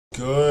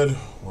good?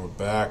 We're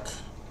back.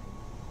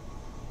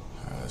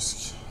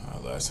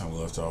 Last time we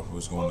left off, we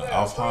was going to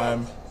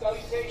Alfheim.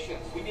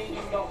 Salutations. We need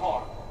you no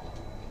harm.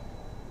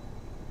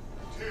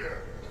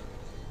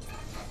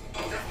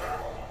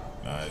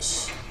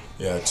 Nice.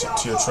 Yeah,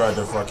 Tyr tried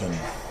to fucking...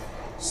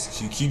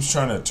 He keeps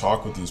trying to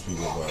talk with these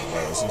people, but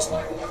it's just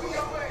like...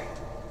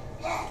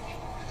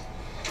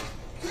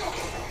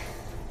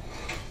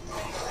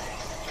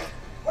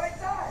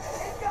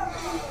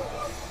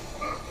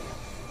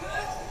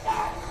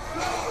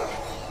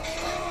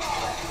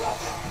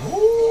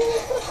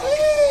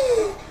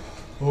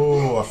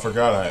 Oh, I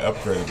forgot I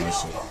upgraded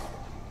this shit.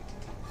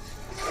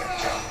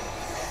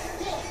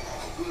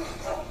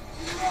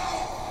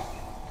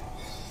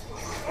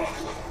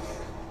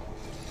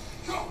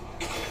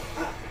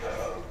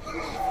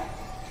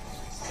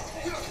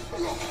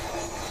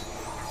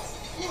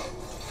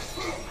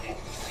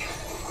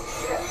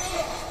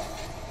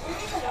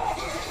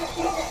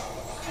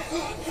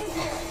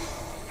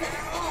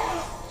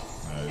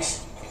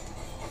 Nice.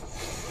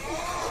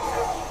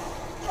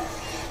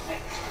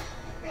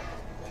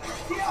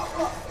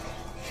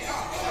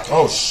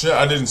 Oh shit,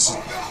 I didn't see.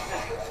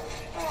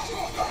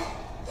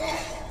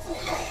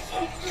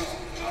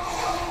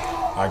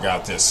 I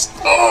got this.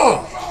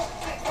 Oh!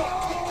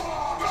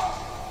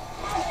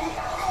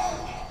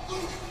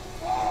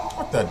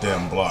 Fuck that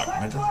damn block,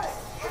 nigga.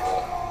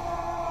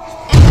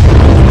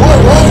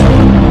 What?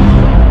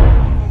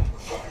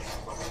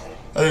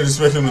 I didn't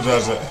expect him to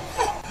dodge that.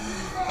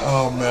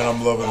 Oh man,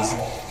 I'm loving this.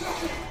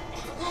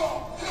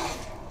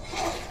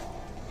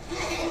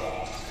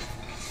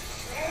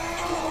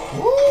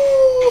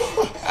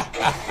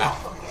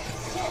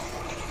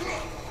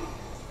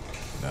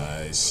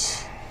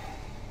 Nice.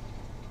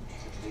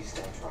 At least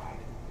I tried.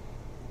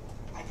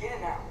 I get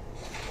it now.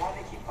 Why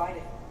they keep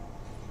fighting?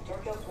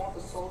 Dark elves want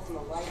the souls and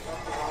the light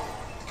after all.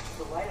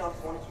 The light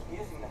elves want to keep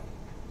using them.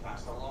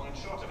 That's the long and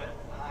short of it.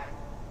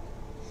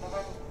 So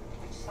then,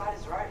 which side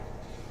is right?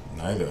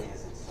 Neither.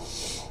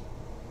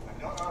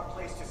 I'm not our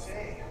place to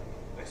say.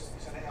 This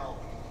is an elf.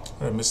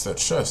 I missed that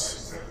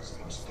chest. This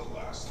was the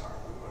last time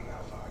we were in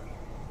Alfheim.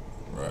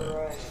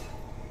 Right.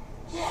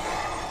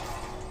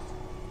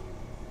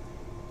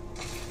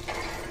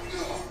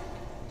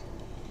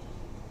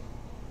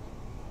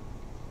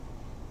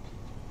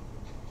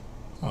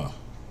 Huh.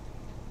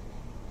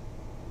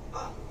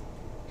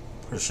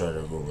 Pretty sure I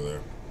gotta go over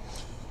there.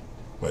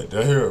 Wait, did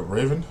I hear a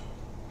raven?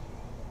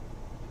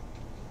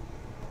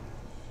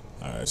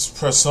 Alright, let's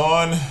press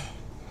on.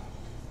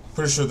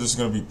 Pretty sure this is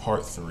gonna be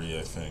part 3,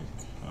 I think.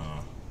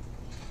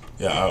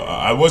 Yeah,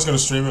 I was gonna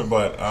stream it,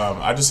 but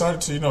I decided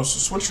to, you know,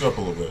 switch it up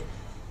a little bit.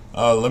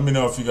 Let me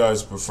know if you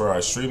guys prefer I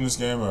stream this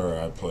game or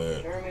I play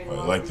it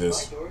like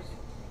this.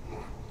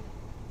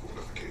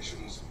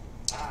 Fortifications.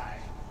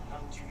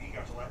 I'm too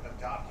eager to let the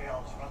dark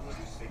elves run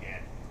loose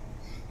again.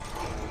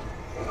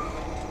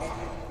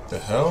 The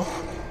hell?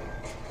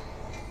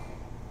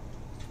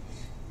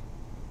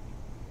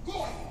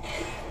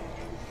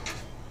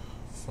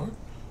 Fuck.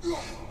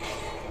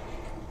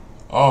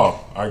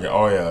 Oh,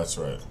 oh yeah, that's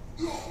right.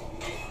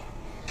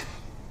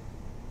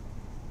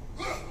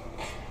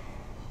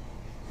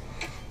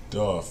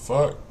 The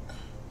fuck?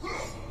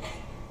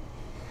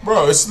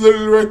 Bro, it's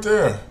literally right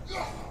there.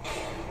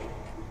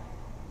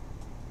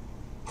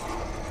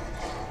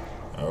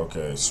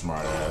 Okay,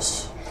 smart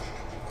ass.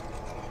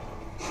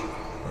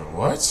 Wait,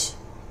 what?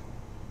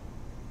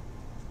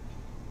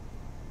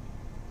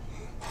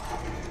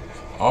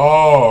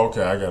 Oh,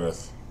 okay, I got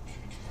it.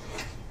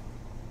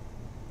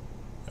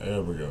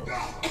 There we go.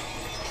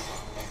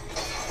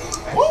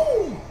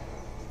 Woo!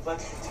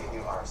 Let's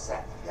continue our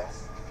ascent,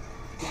 yes?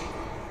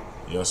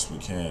 Yes, we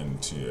can,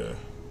 Tyr.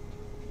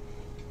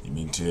 You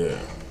mean Tyr?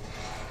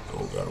 Go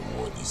gotta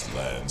ward these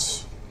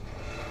lands.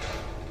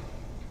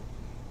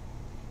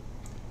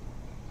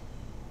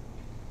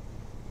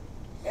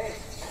 Hey,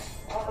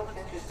 that looks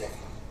interesting.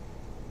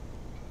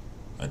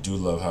 I do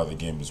love how the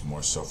game is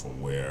more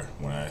self-aware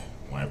when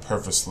I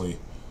purposely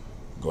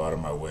go out of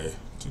my way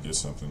to get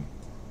something.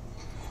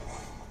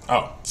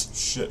 Oh,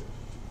 shit.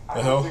 The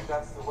I hell? don't think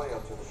that's the way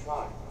up to the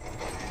shrine.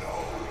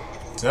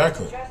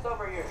 Exactly. Chest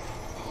over here.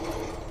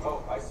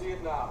 Oh, I see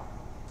it now.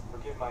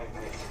 Forgive my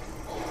impatience.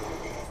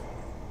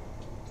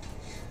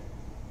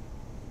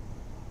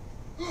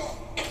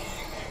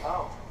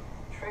 Oh,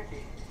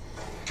 tricky.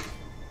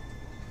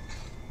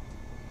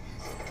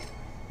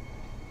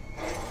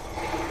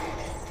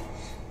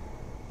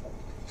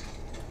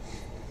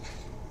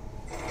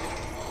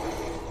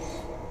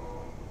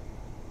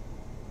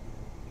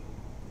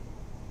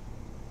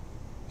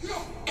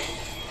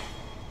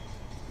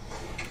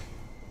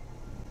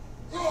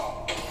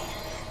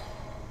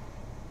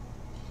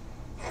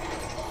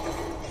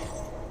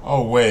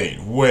 Oh,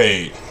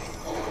 wait.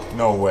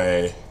 No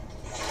way.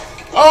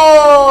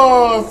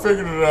 Oh, I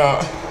figured it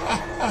out.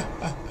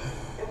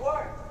 It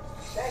worked.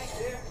 Thanks,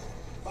 dear.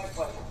 My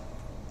pleasure.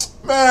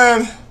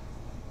 Man,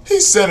 he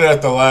said it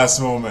at the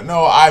last moment.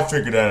 No, I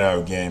figured that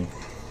out, game.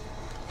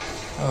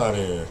 Hell out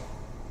of here.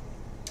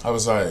 I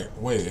was like,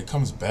 wait, it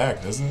comes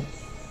back, doesn't it?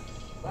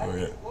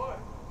 Wait.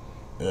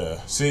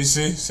 Yeah.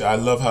 See. I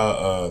love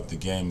how the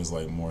game is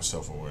like more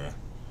self-aware.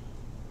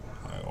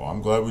 Like, oh,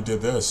 I'm glad we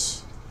did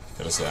this.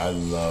 Gotta say, I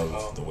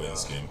love the way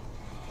this game.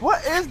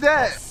 What is Oh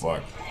that?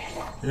 fuck!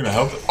 You're gonna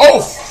help it? Oh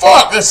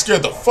fuck! That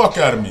scared the fuck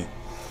out of me.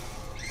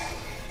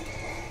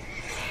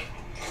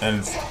 And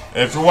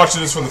if you're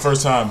watching this for the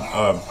first time,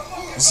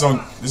 this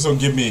don't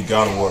give me a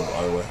God of War,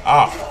 by the way.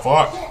 Ah,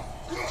 fuck!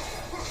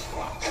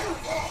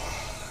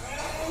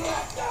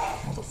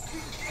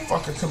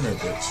 Motherfucker, come here,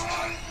 bitch.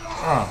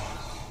 Ah.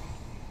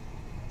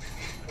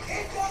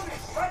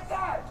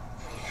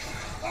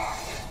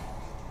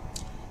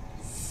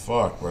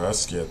 Fuck, bro, that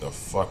scared the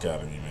fuck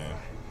out of me, man.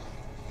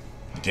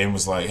 The game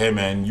was like, hey,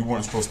 man, you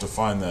weren't supposed to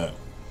find that.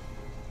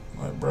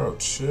 I'm like, bro,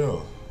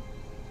 chill.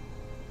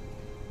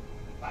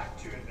 Back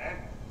to it then.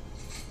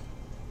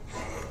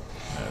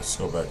 Yeah, let's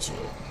go back to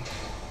it.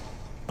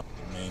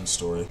 The main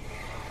story.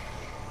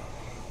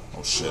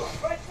 Oh, shit.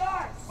 Right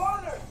side,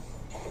 farther.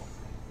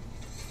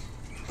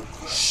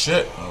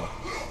 Shit. Oh.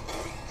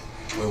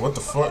 Wait, what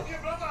the fuck?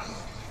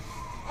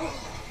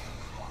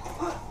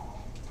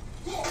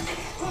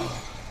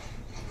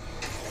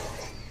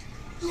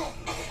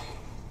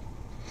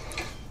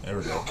 There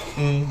we go.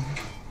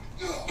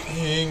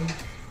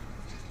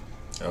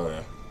 Oh,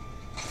 yeah.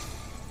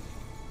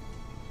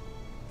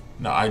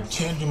 No, I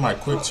can't do my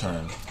quick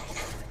turn.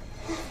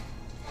 Get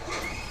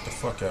the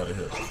fuck out of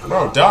here.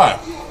 Bro, die!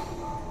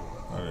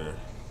 Out of here.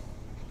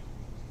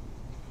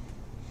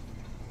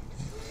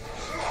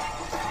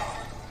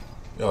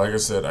 Yeah, like I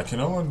said, I can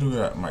only do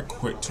that my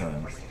quick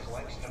turn. Why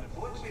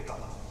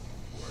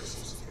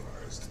so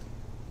surprised?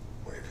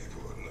 Why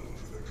people are known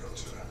for their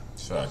culture.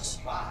 Facts.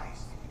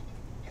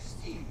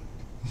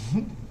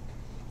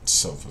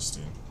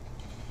 Self-esteem.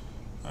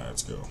 Alright,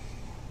 let's go.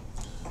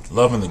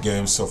 Loving the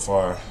game so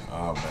far.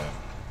 Oh, man.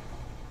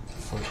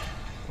 What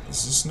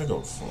is this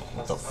nigga for?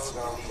 What the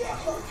fuck?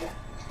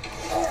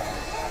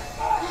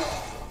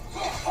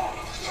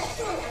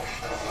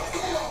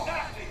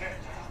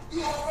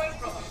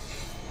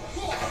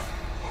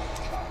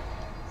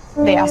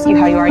 They ask you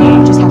how you are,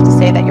 you just have to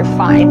say that you're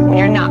fine when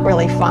you're not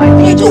really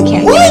fine. People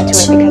can't get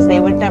into it because they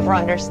would never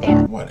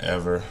understand.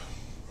 Whatever.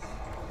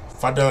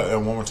 If I do it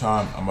one more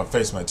time, I'm gonna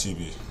face my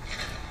TV.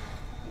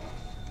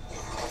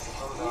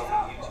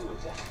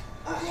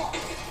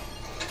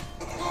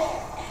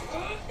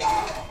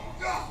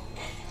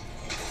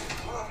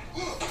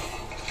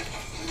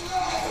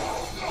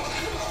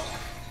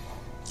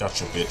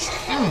 Gotcha, bitch.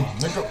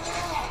 Nigga.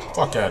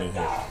 Fuck out of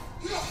here.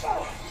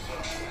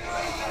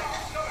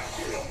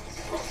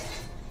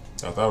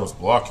 I thought I was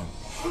blocking.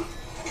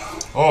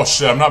 Oh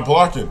shit, I'm not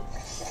blocking.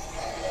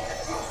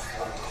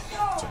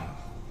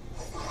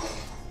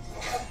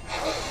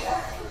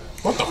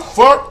 What the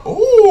fuck?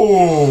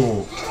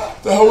 Ooh!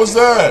 The hell was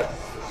that?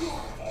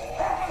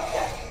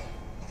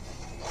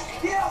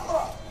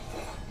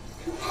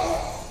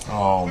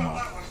 Oh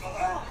my.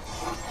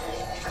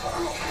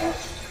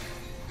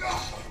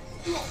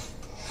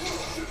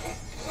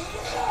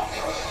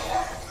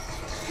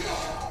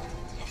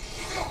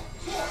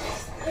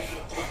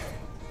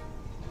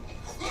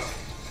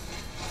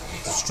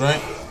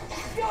 Strength.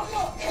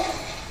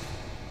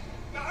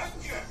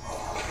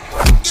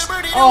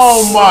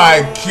 Oh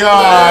my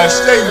gosh,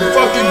 they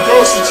fucking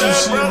ghosted you,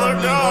 shit, me,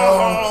 bro.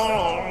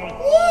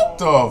 What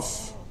the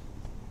f?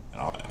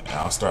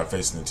 I'll start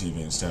facing the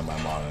TV instead of my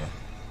monitor.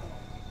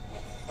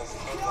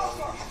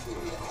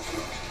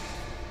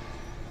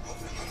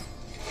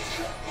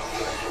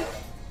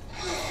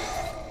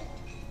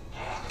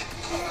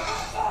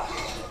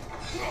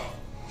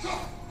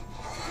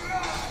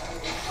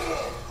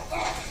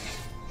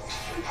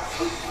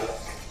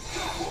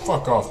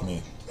 Fuck off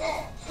me.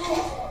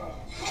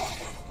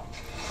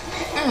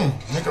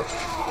 Nigga.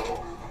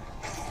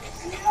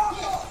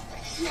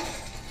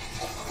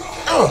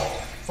 Ugh.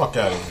 Fuck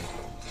out of here.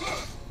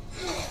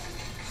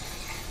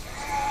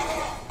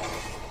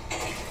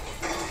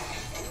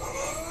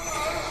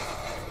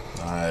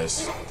 Nice.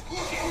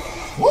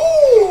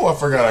 Woo! I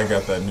forgot I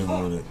got that new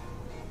rooted.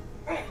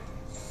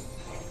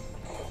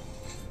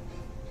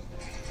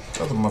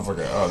 Got the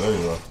motherfucker. Oh, there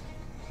you go.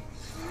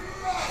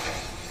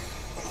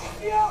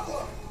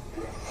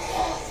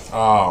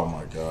 Oh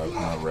my god,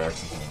 my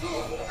reaction time.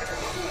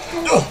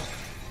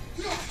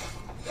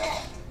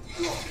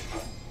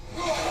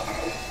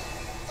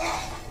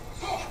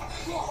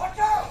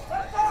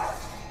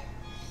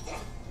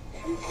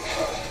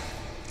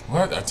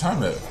 What? I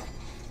timed it.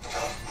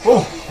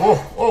 Oh,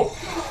 oh, oh.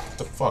 Get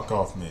the fuck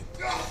off me.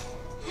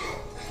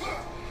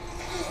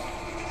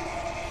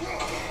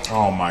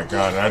 Oh my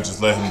god, I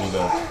just let him do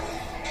that.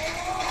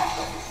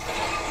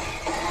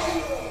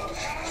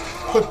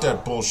 Put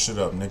that bullshit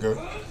up, nigga.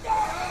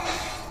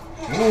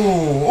 Ooh,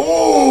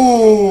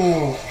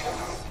 ooh.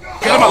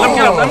 Get him up, let him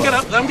get up, let him get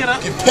up, let him get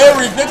up. Get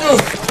parried, nigga.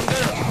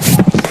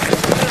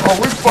 Oh,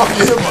 we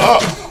fucking him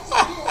up.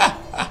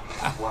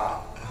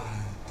 Wow.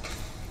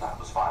 That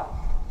was violent.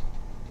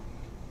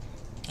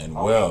 And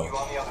I'll well, meet you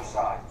on the other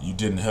side. you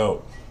didn't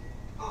help.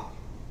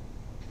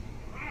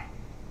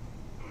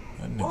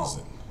 That nigga's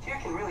Whoa, deer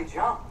can really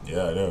jump.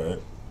 yeah, I know,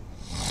 right?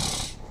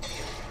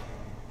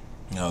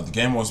 No, the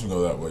game wants me to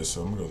go that way,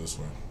 so I'm gonna go this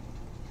way.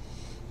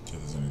 See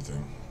if there's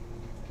anything.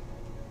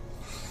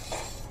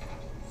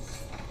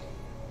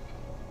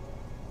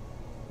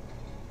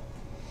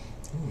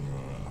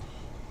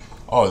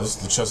 Oh, this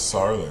is the chest I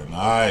saw earlier.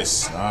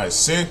 Nice, nice.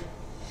 See?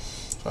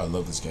 I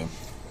love this game.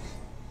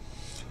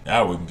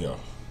 Now we can go.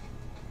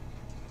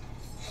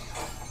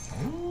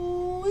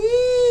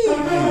 Ooh-wee.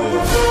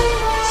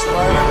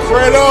 Spider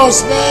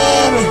Kratos,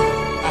 man!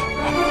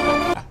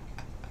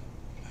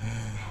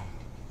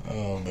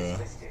 Oh, man.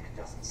 This stick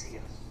doesn't see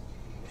us.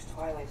 There's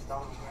Twilight still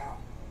on the ground.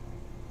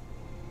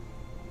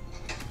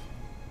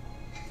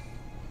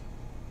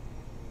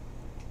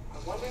 I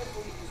wonder if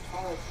we use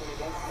Twilight still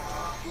against them.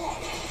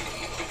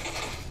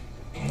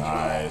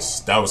 Nice.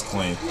 That was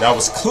clean. That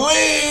was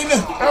clean!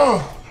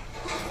 Oh.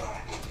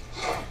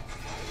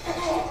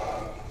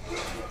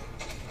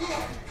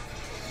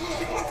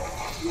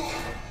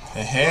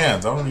 And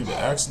hands. I don't need the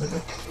axe,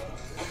 nigga.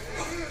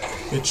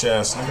 Bitch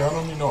ass, nigga. I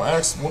don't need no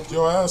axe. Whoop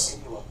your ass.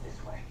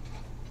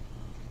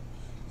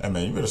 Hey,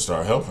 man, you better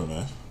start helping,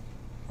 man.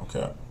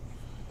 Okay.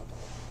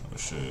 Oh,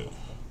 shit.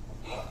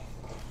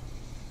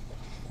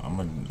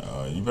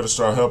 You better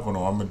start helping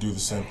or I'm gonna do the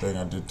same thing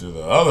I did to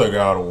the other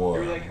God of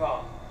War. Here they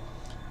come.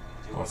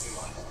 Oh,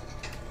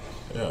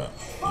 yeah,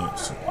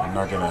 I'm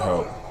not gonna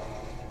help.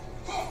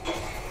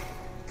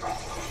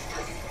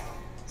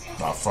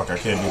 Oh fuck, I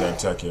can't do that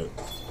tech yet.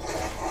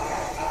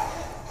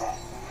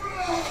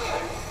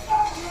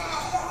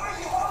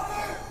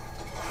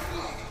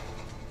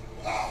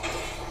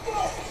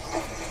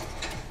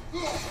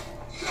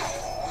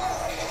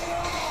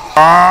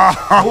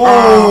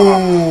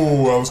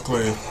 Oh, that was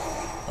clean.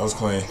 That was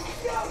clean.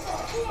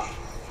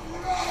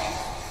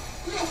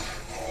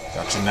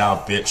 Got you now,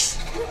 bitch.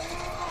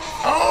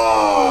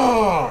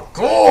 Oh,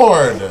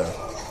 Gord!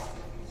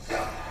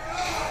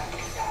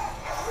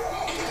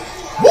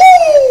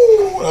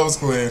 Woo! That was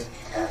clean.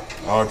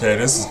 Okay,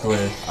 this is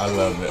clean. I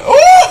love it. Oh,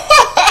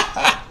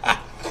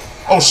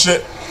 oh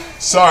shit.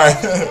 Sorry.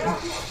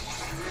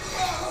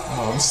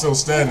 Oh, I'm still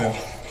standing.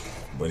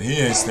 But he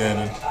ain't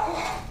standing.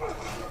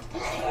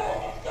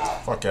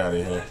 Fuck out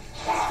of here.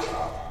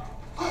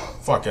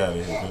 Fuck out of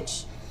here,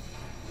 bitch.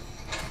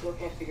 Still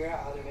can't figure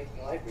out how they're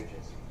making light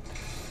bridges.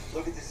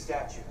 Look at this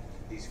statue.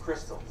 These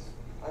crystals.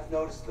 I've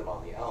noticed them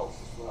on the elves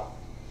as well.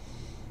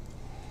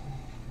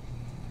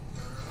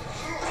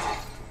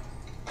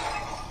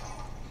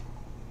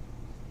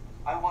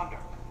 I wonder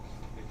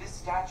if this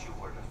statue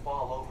were to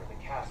fall over the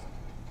chasm.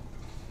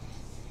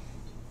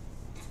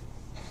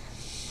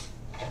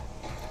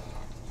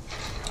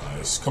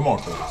 Nice. Come on,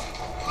 Chris.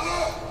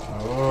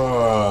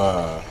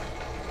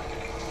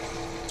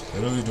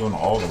 Literally doing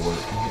all the work.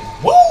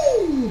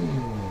 Woo!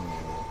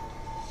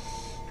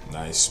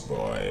 Nice,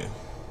 boy.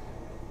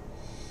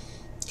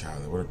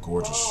 God, what a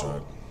gorgeous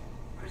shot.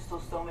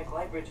 Crystals still make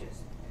light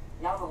bridges.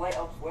 Now the light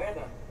elves wear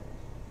them.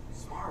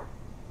 Smart.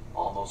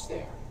 Almost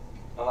there.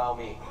 Allow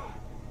me.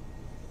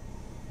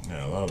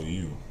 Yeah, allow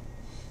you.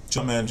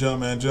 Jump man,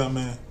 jump man, jump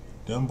man.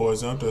 Them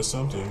boys up to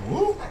something.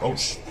 Woo! Oh,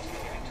 sh.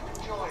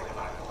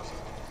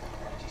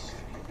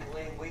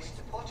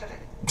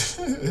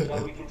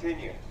 Shall we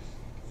continue?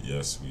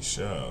 Yes, we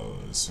shall.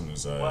 As soon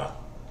as I. Well,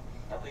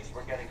 at least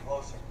we're getting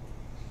closer.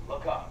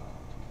 Look up.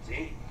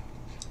 See?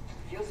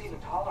 Feels even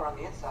taller on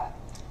the inside.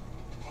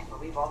 Can't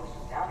believe all this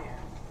was down here.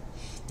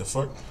 The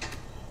fuck?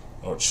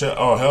 Oh, shit.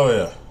 Oh, hell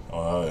yeah.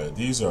 Oh, hell yeah.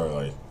 These are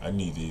like. I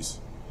need these.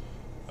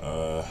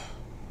 I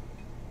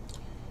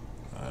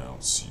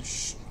don't see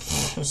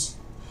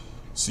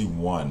see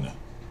one.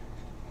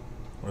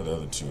 Where are the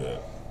other two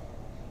at?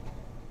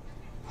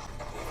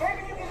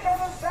 Maybe you can throw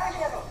those back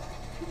at them.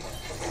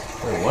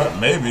 Wait, what?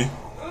 Maybe.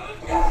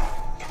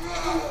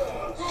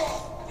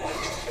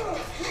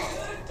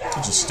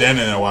 He's just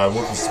standing there while I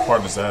whoop his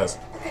partner's ass.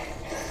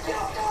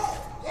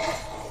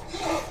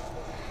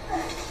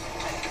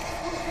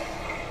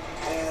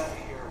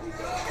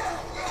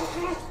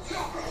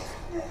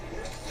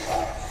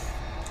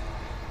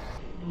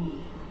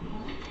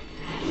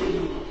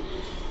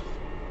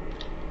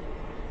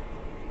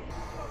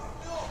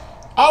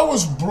 I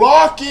was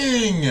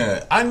blocking!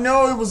 I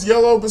know it was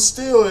yellow, but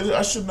still,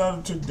 I should not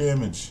have took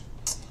damage.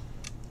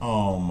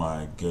 Oh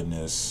my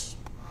goodness.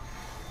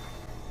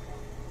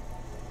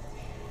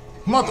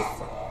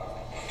 Motherfucker.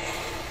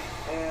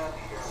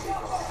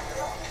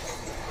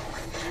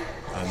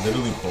 I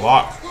literally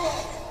blocked.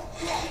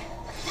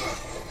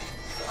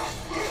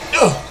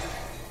 Ugh.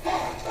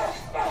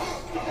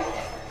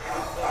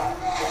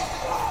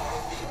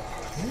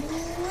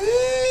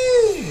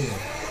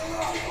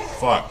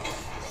 Fuck.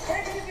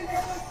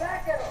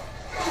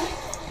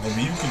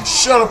 Maybe you can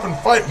shut up and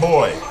fight,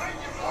 boy.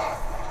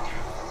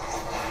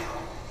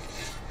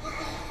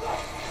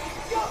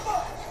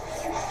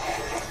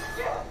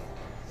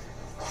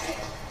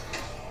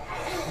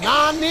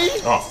 Nani?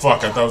 Oh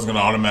fuck, I thought I was gonna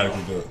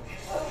automatically do it.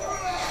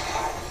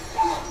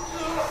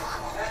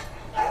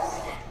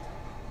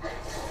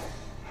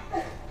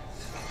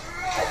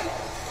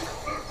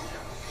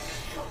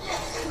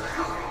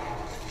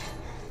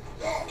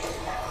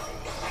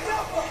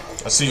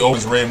 see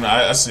Owen's rain.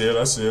 I see it.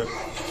 I see it.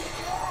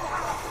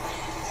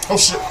 Oh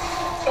shit.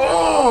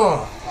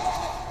 Oh.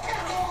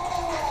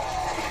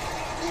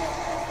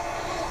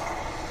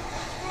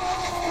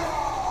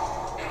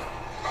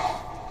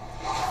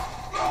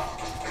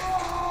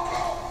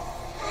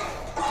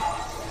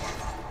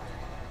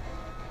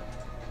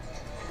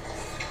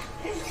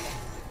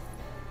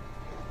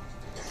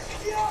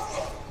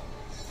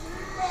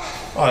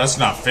 Oh, that's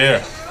not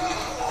fair.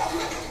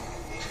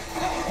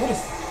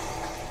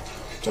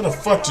 Where the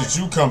fuck did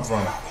you come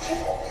from?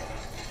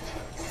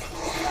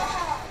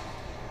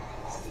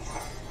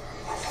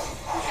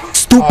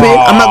 Stupid!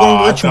 I'm not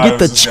gonna let you get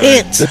the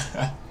chance.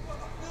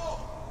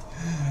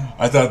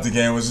 I thought the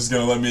game was just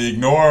gonna let me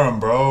ignore him,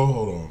 bro.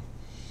 Hold on.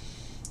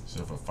 So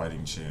have a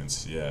fighting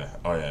chance. Yeah.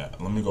 Oh yeah.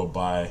 Let me go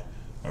buy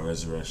a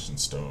resurrection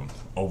stone.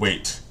 Oh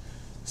wait,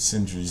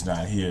 Sindri's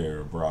not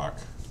here, Brock.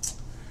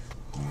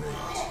 Great.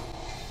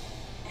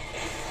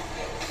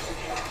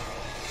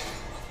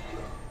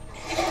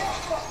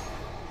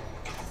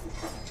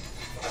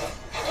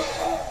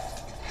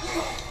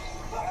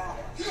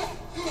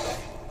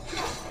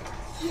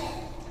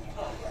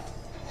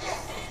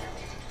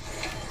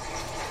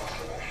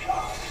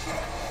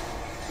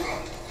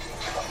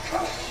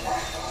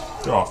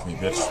 Get off me,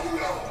 bitch.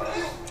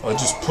 Oh, I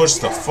just pushed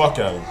the fuck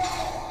out of him.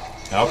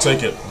 Yeah, I'll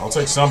take it. I'll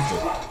take something.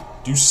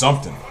 Do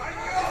something.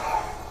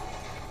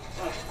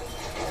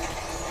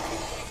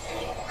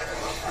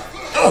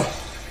 Ugh.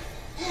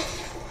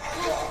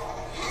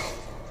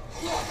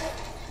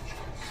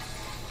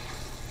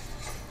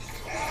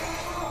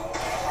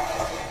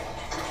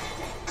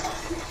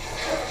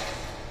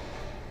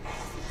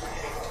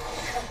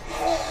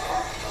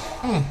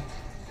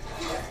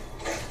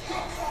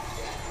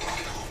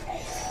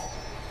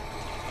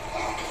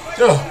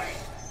 Ugh.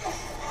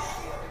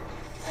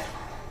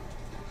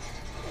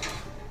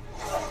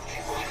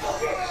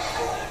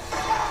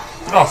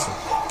 Get off him.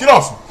 Get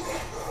off him.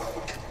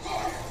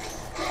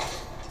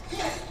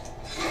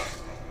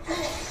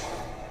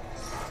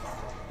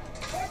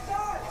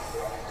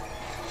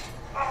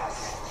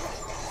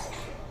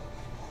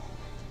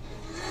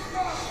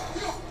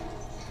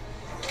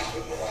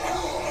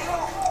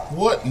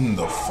 What in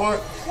the fuck?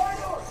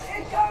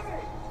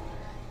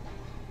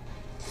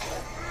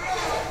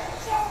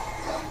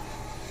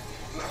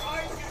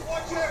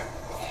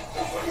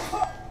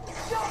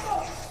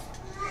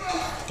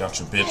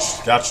 Gotcha,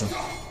 bitch. Gotcha.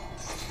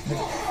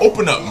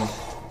 Open up, man.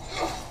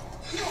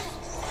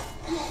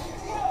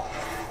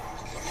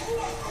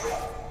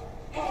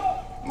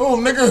 Move,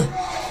 nigga.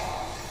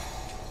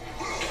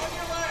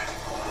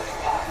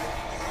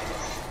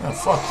 Man,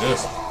 fuck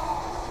this.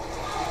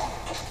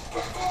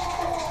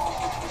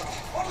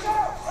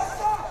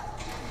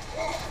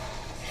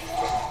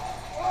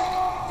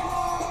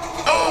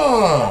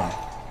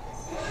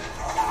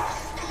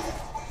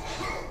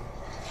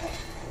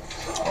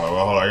 Alright,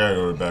 well, hold on. I gotta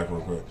go back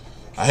real quick.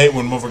 I hate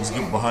when motherfuckers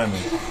get behind me.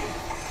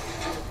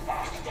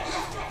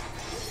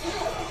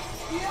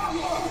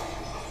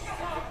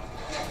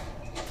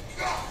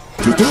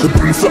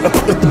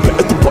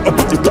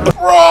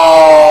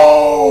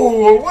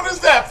 Bro! What is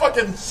that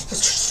fucking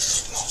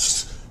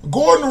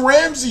Gordon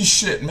Ramsay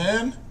shit,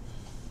 man?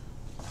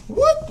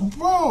 What?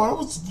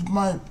 Bro,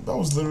 that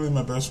was literally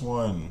my best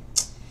one.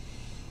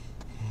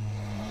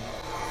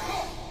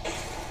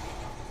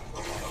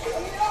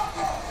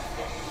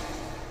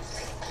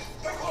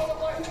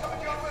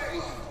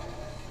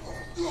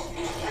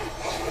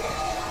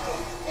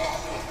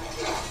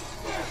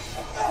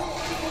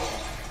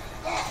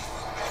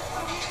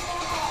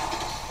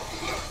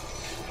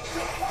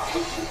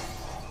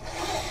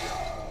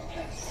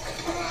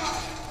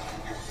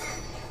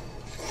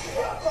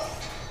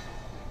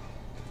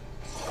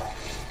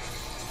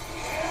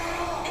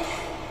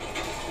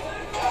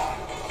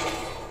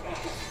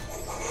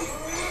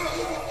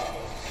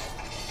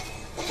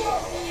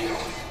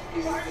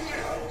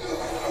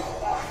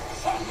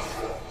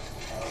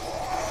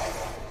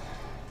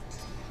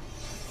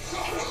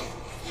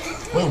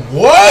 Wait,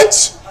 what?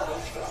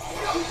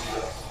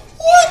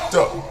 What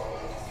the?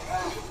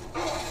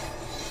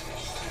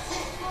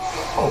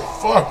 Oh,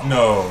 fuck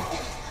no.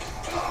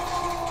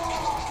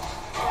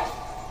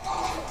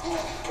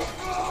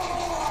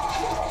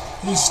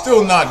 He's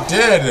still not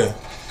dead.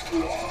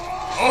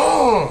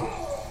 Oh.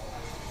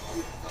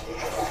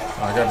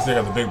 I gotta take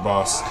out the big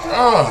boss.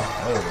 Oh,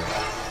 there we go.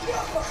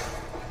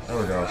 There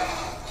we go.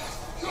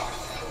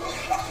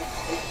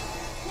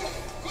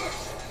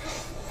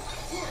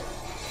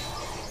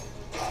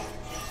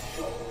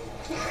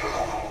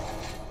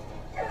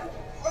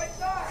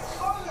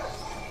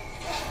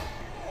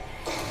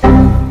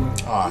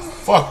 Oh, I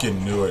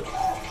fucking knew it.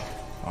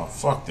 Oh,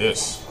 fuck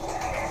this.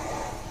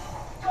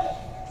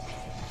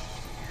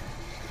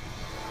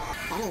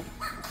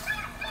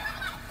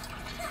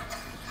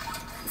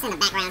 It's in the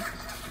background.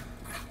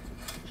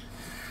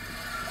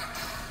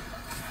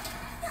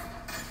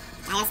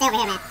 I gotta stay over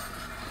here, man.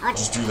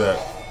 Just do that.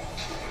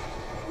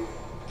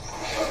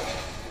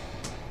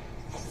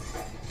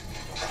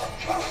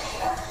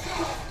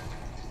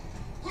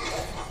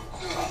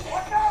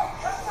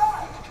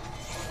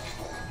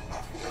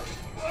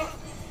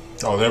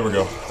 Oh, there we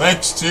go.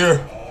 Thanks,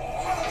 Tyr.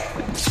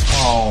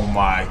 Oh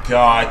my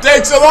god.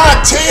 Thanks a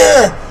lot,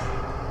 Tyr!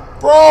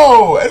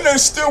 Bro, and they're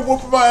still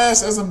whooping my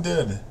ass as I'm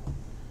dead.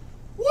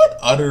 What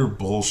utter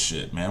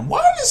bullshit, man.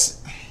 Why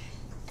does...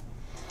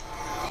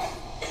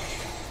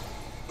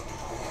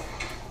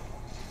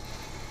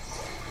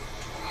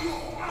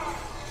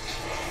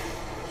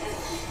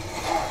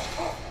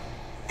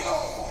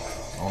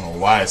 I don't know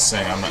why it's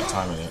saying I'm not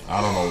timing it.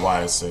 I don't know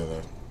why it's saying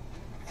that.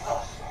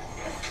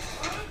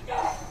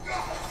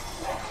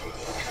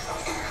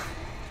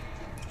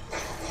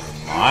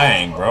 You're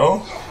lying,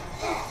 bro.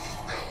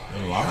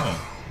 You're lying.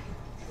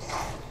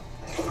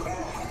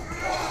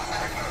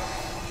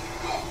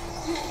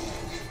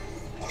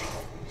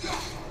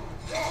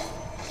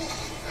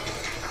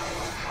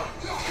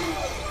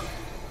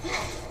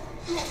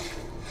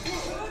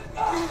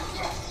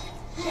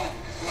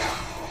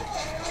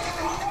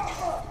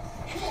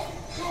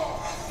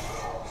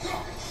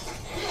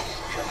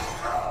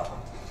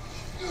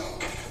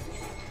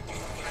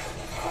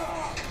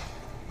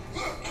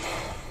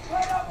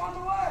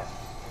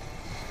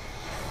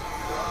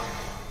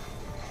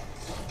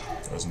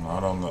 That's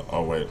not on the...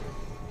 Oh, wait.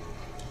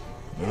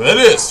 There it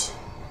is!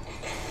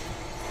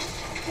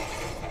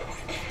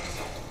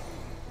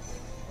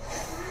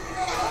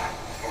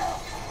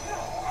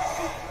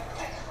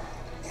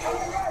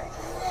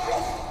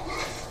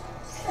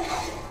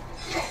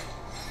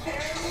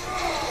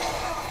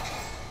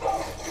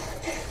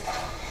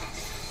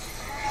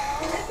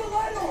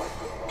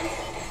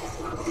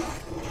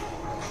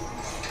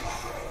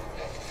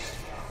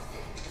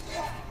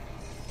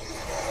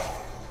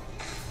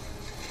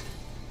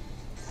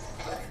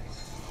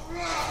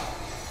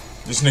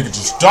 This nigga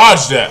just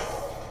dodged that.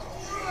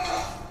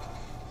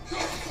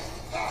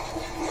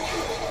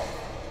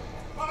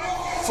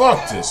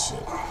 Fuck this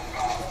shit.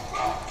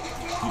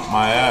 Beat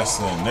my ass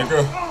then,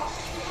 nigga.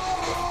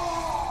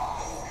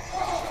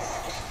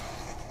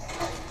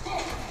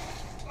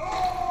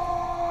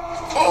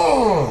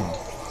 Oh!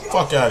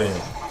 Fuck out of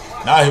here.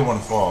 Now he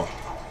wanna fall.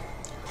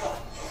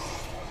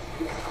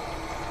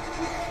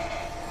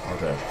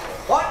 Okay.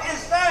 What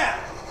is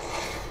that?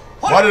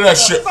 Why did that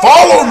shit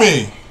follow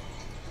me?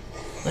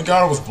 Thank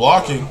God I was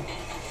blocking.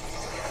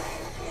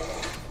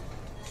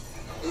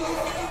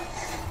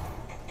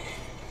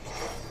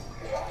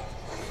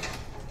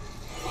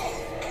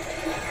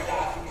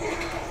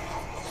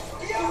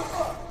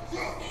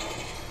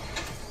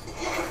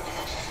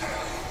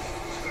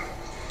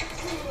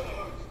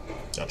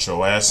 Got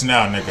your ass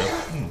now, nigga.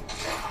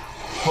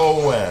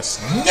 Whole ass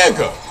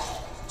nigga.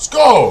 Let's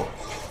go.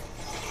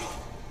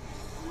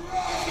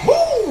 Woo!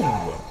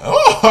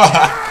 Oh.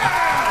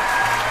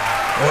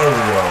 There we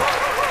go.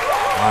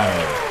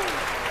 Finally.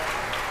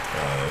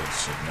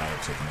 Should not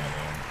have taken that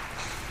long.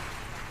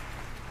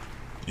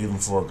 Even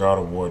for a God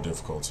of War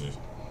difficulty.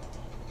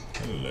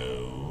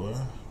 Hello.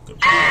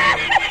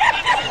 Goodbye.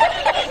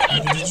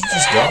 Did you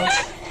just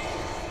dodge?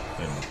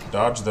 Yeah,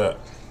 dodge that.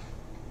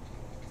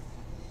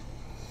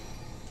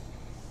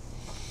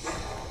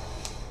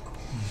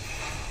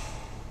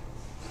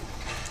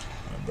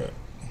 I bet.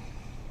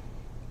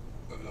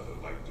 Another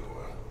light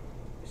door.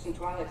 There's some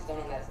twilight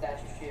stone on that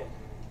statue shield.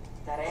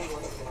 That angle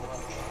isn't gonna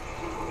work.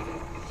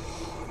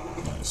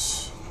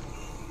 Nice.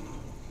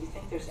 You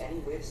think there's any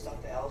way to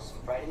stop the elves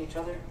from fighting each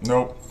other?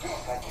 Nope.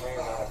 That may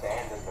have not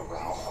abandoned the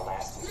realm the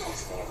last time we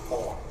stand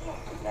for.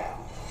 Now.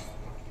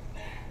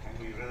 Can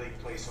we really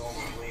place all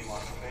the blame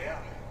on Fair?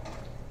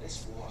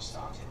 This war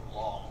started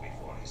long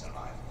before his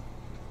arrival.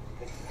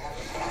 But you have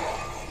the power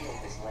to heal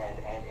this land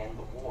and end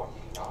the war, do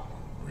you not?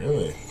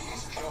 Really?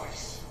 His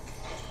choice.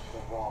 The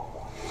wrong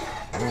one.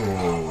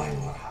 Right,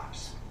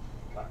 perhaps,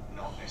 but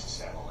not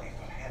necessarily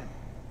for him.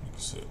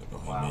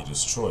 He made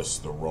his choice,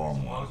 the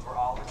wrong one. Those were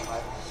all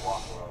entitled to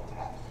walk their own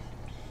path,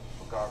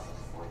 regardless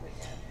of where they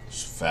end.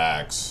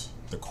 Facts.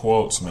 The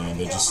quotes, man,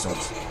 they just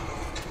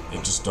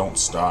don't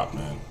stop,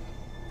 man.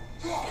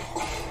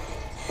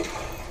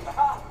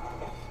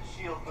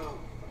 Shield move.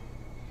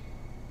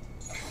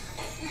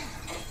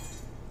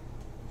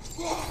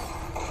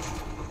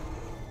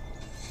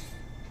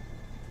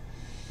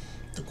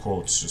 The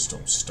quotes just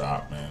don't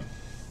stop, man.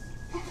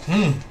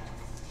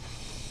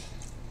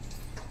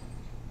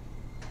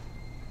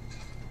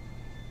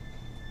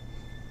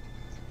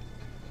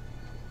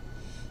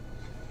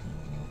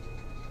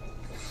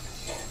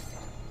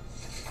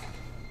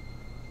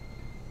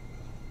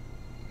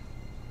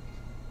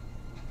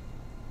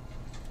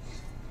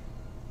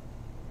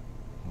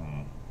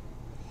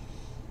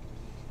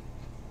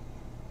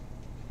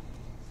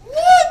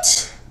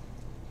 What?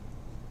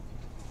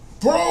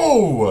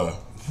 Bro!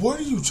 What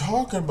are you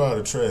talking about,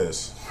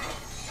 Atreus?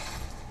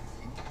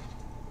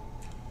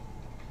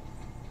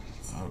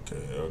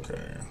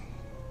 Okay.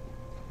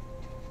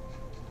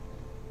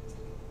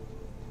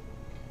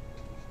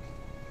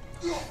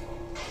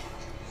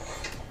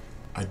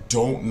 I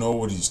don't know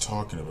what he's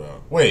talking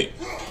about. Wait.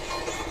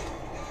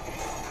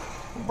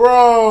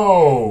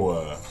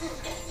 Bro!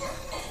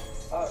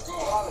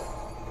 Robin,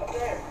 up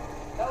there.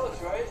 That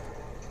looks right.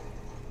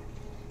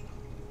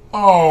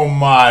 Oh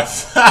my.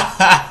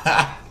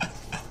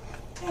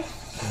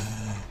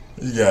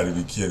 You gotta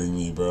be kidding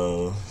me,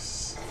 bro.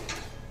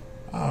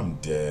 I'm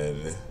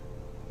dead.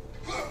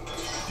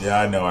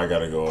 Yeah, I know I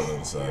gotta go on the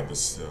other side, but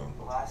still.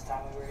 The last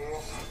time we were here, you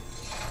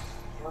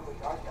killed the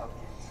Dark Elf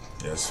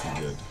kids. Yes,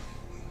 we did.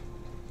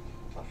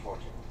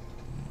 Unfortunate.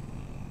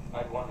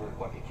 I'd wondered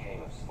what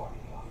became of Sparky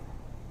the Offer.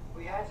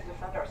 We had to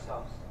defend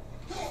ourselves.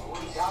 We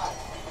died.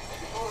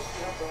 We told us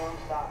we had to learn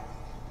to die.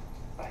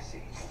 I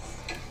see.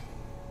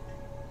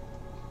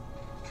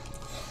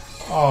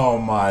 Oh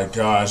my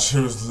gosh,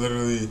 it was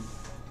literally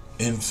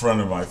in front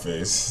of my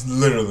face.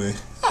 Literally.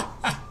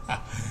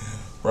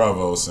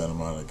 Bravo, Santa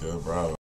Monica. Bravo.